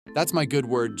That's my good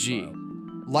word, G.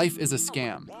 Life is a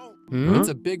scam. Hmm? It's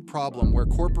a big problem where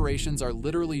corporations are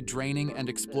literally draining and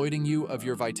exploiting you of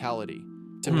your vitality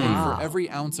to pay Wow. for every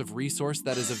ounce of resource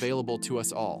that is available to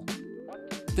us all.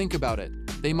 Think about it.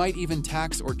 They might even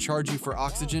tax or charge you for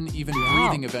oxygen, even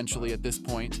breathing eventually at this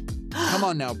point. Come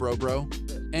on now, bro.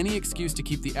 Any excuse to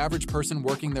keep the average person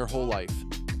working their whole life.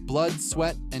 Blood,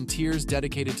 sweat, and tears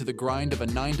dedicated to the grind of a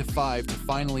 9-to-5 to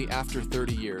finally after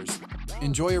 30 years.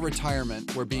 Enjoy a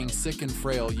retirement where being sick and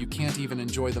frail, you can't even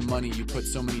enjoy the money you put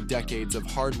so many decades of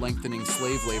hard lengthening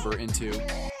slave labor into.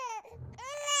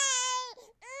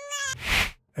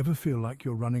 Ever feel like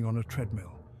you're running on a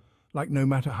treadmill? Like no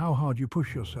matter how hard you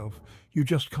push yourself, you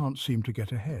just can't seem to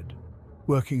get ahead.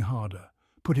 Working harder,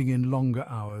 putting in longer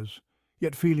hours,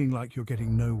 yet feeling like you're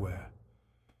getting nowhere.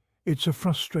 It's a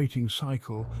frustrating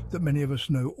cycle that many of us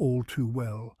know all too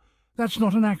well. That's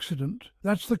not an accident.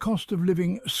 That's the cost of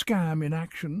living scam in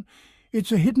action.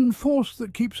 It's a hidden force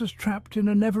that keeps us trapped in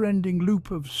a never-ending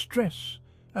loop of stress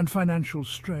and financial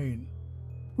strain.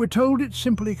 We're told it's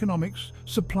simple economics,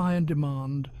 supply and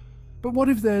demand. But what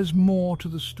if there's more to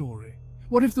the story?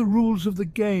 What if the rules of the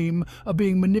game are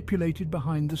being manipulated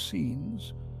behind the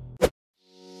scenes?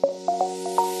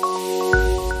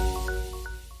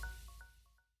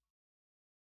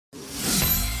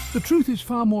 The truth is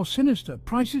far more sinister.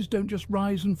 Prices don't just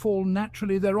rise and fall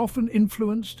naturally. They're often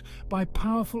influenced by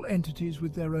powerful entities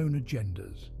with their own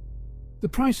agendas. The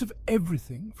price of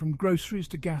everything, from groceries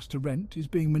to gas to rent, is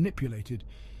being manipulated.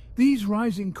 These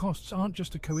rising costs aren't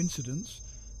just a coincidence.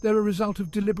 They're a result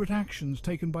of deliberate actions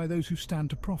taken by those who stand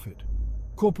to profit.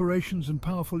 Corporations and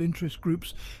powerful interest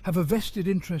groups have a vested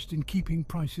interest in keeping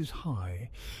prices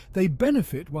high. They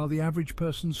benefit while the average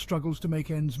person struggles to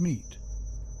make ends meet.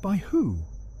 By who?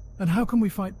 And how can we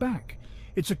fight back?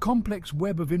 It's a complex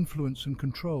web of influence and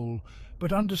control,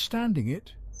 but understanding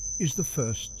it is the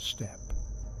first step.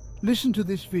 Listen to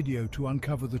this video to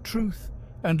uncover the truth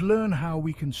and learn how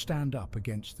we can stand up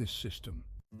against this system.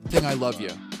 I love you.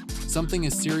 Something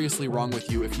is seriously wrong with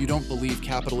you if you don't believe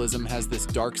capitalism has this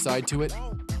dark side to it.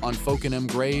 On Fokenham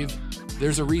Grave,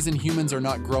 there's a reason humans are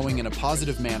not growing in a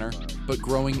positive manner, but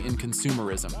growing in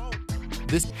consumerism.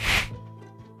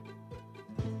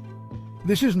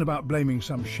 This isn't about blaming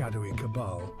some shadowy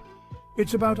cabal.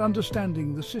 It's about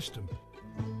understanding the system.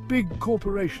 Big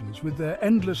corporations with their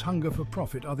endless hunger for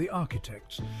profit are the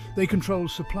architects. They control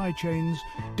supply chains,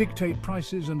 dictate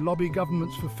prices, and lobby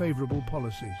governments for favorable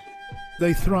policies.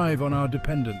 They thrive on our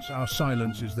dependence. Our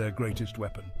silence is their greatest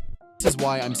weapon. This is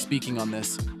why I'm speaking on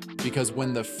this, because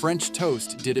when the French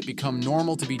toast did it become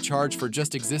normal to be charged for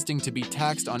just existing to be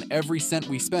taxed on every cent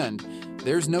we spend,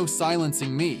 there's no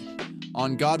silencing me.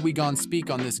 On God we gon' speak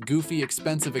on this goofy,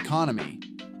 expensive economy.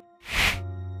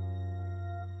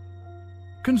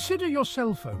 Consider your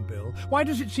cell phone bill. Why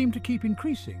does it seem to keep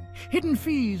increasing? Hidden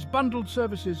fees, bundled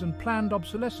services, and planned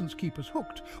obsolescence keep us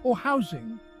hooked. Or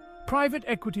housing. Private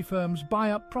equity firms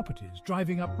buy up properties,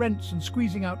 driving up rents and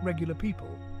squeezing out regular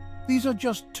people. These are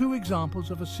just two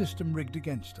examples of a system rigged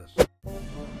against us.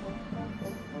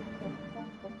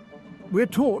 We're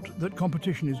taught that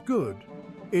competition is good.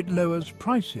 It lowers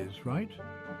prices, right?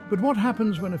 But what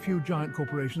happens when a few giant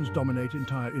corporations dominate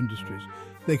entire industries?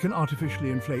 They can artificially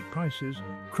inflate prices,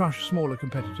 crush smaller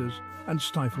competitors, and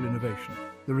stifle innovation.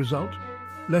 The result?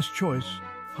 Less choice,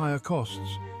 higher costs,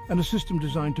 and a system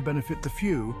designed to benefit the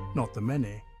few, not the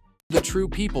many. The true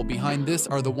people behind this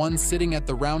are the ones sitting at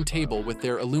the round table with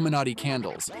their Illuminati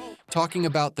candles, talking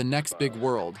about the next big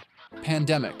world,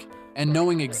 pandemic, and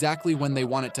knowing exactly when they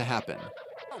want it to happen.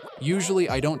 Usually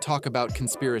I don't talk about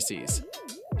conspiracies.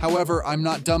 However, I'm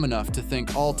not dumb enough to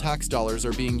think all tax dollars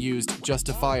are being used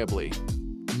justifiably.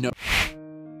 No.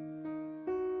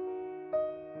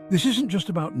 This isn't just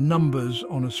about numbers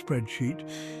on a spreadsheet.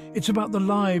 It's about the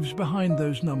lives behind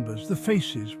those numbers, the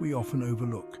faces we often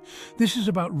overlook. This is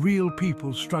about real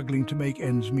people struggling to make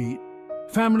ends meet.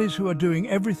 Families who are doing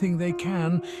everything they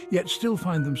can, yet still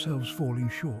find themselves falling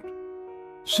short.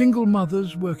 Single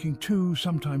mothers working 2,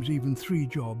 sometimes even 3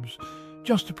 jobs,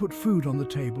 just to put food on the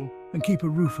table and keep a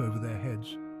roof over their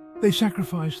heads. They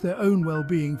sacrifice their own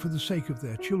well-being for the sake of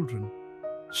their children.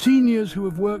 Seniors who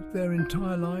have worked their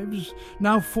entire lives,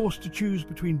 now forced to choose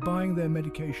between buying their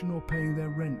medication or paying their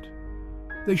rent.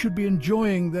 They should be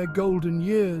enjoying their golden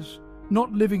years,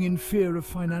 not living in fear of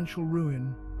financial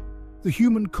ruin. The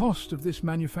human cost of this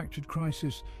manufactured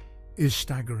crisis is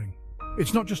staggering.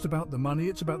 It's not just about the money,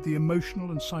 it's about the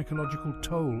emotional and psychological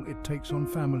toll it takes on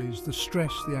families, the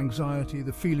stress, the anxiety,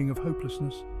 the feeling of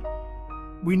hopelessness.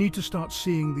 We need to start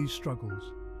seeing these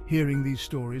struggles, hearing these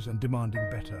stories and demanding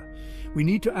better. We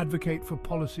need to advocate for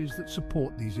policies that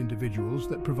support these individuals,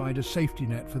 that provide a safety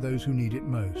net for those who need it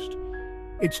most.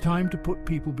 It's time to put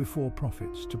people before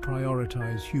profits, to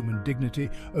prioritize human dignity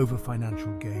over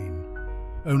financial gain.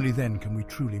 Only then can we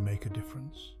truly make a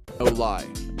difference. No lie.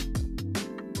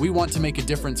 We want to make a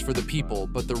difference for the people,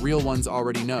 but the real ones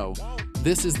already know.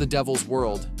 This is the devil's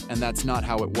world, and that's not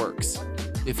how it works.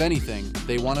 If anything,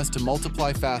 they want us to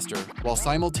multiply faster, while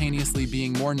simultaneously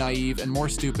being more naive and more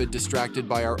stupid, distracted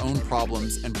by our own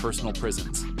problems and personal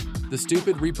prisons. The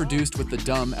stupid reproduced with the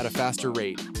dumb at a faster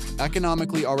rate,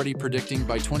 economically already predicting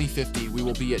by 2050 we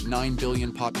will be at 9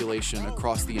 billion population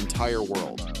across the entire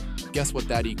world. Guess what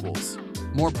that equals?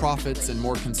 More profits and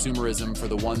more consumerism for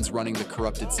the ones running the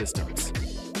corrupted systems.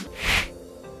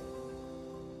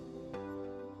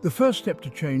 The first step to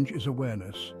change is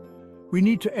awareness. We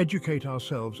need to educate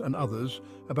ourselves and others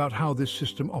about how this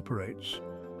system operates.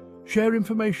 Share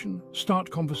information, start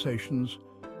conversations,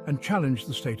 and challenge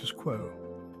the status quo.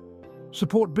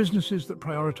 Support businesses that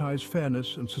prioritize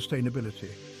fairness and sustainability.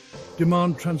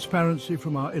 Demand transparency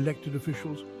from our elected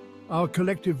officials. Our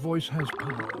collective voice has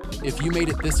power. If you made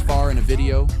it this far in a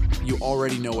video, you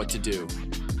already know what to do.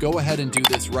 Go ahead and do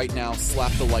this right now,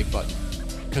 slap the like button.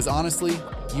 Because honestly,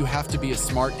 you have to be a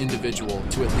smart individual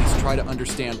to at least try to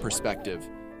understand perspective,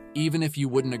 even if you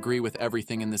wouldn't agree with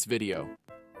everything in this video.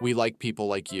 We like people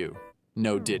like you.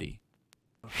 No Diddy.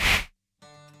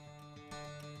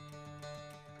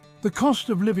 The cost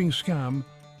of living scam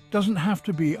doesn't have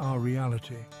to be our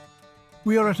reality.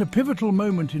 We are at a pivotal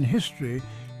moment in history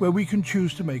where we can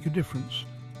choose to make a difference.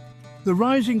 The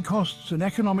rising costs and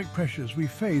economic pressures we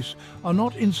face are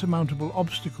not insurmountable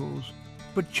obstacles,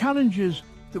 but challenges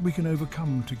that we can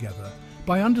overcome together.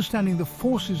 By understanding the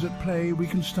forces at play, we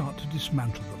can start to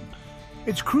dismantle them.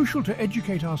 It's crucial to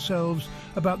educate ourselves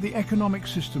about the economic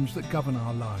systems that govern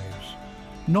our lives.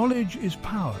 Knowledge is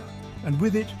power, and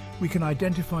with it, we can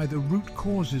identify the root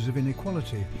causes of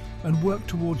inequality and work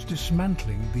towards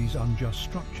dismantling these unjust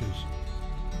structures.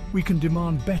 We can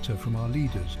demand better from our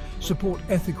leaders, support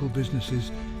ethical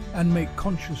businesses, and make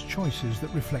conscious choices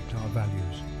that reflect our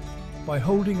values. By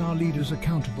holding our leaders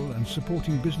accountable and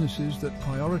supporting businesses that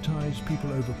prioritize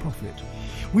people over profit,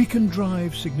 we can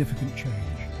drive significant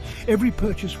change. Every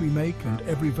purchase we make and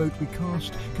every vote we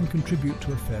cast can contribute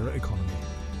to a fairer economy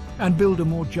and build a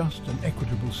more just and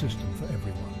equitable system for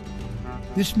everyone.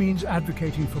 This means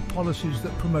advocating for policies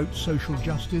that promote social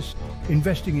justice,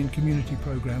 investing in community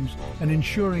programs, and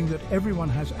ensuring that everyone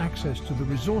has access to the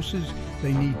resources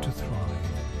they need to thrive.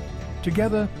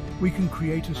 Together, we can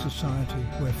create a society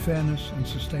where fairness and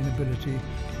sustainability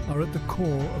are at the core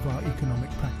of our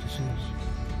economic practices.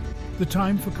 The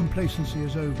time for complacency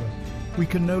is over. We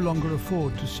can no longer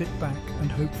afford to sit back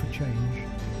and hope for change.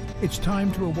 It's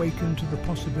time to awaken to the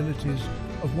possibilities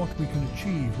of what we can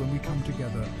achieve when we come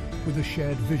together with a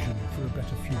shared vision for a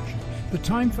better future. The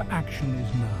time for action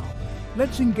is now.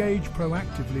 Let's engage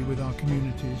proactively with our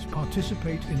communities,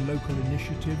 participate in local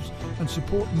initiatives, and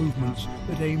support movements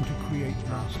that aim to create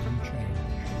lasting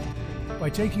change. By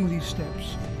taking these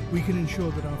steps, we can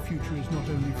ensure that our future is not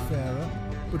only fairer,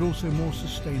 but also more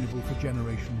sustainable for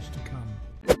generations to come.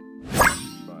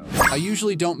 I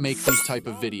usually don't make these type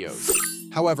of videos.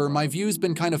 However, my view's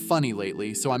been kind of funny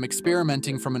lately, so I'm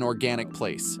experimenting from an organic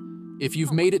place. If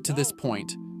you've made it to this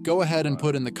point, go ahead and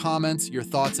put in the comments your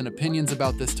thoughts and opinions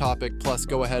about this topic, plus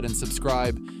go ahead and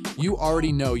subscribe. You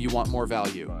already know you want more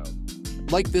value.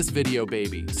 Like this video,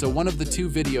 baby, so one of the 2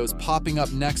 videos popping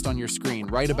up next on your screen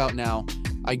right about now,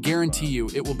 I guarantee you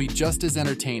it will be just as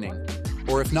entertaining,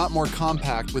 or if not more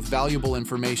compact with valuable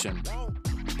information.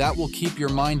 That will keep your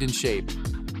mind in shape.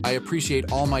 I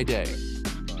appreciate all my day.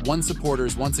 One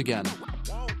supporters once again.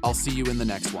 I'll see you in the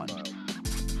next one.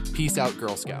 Peace out,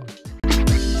 Girl Scout.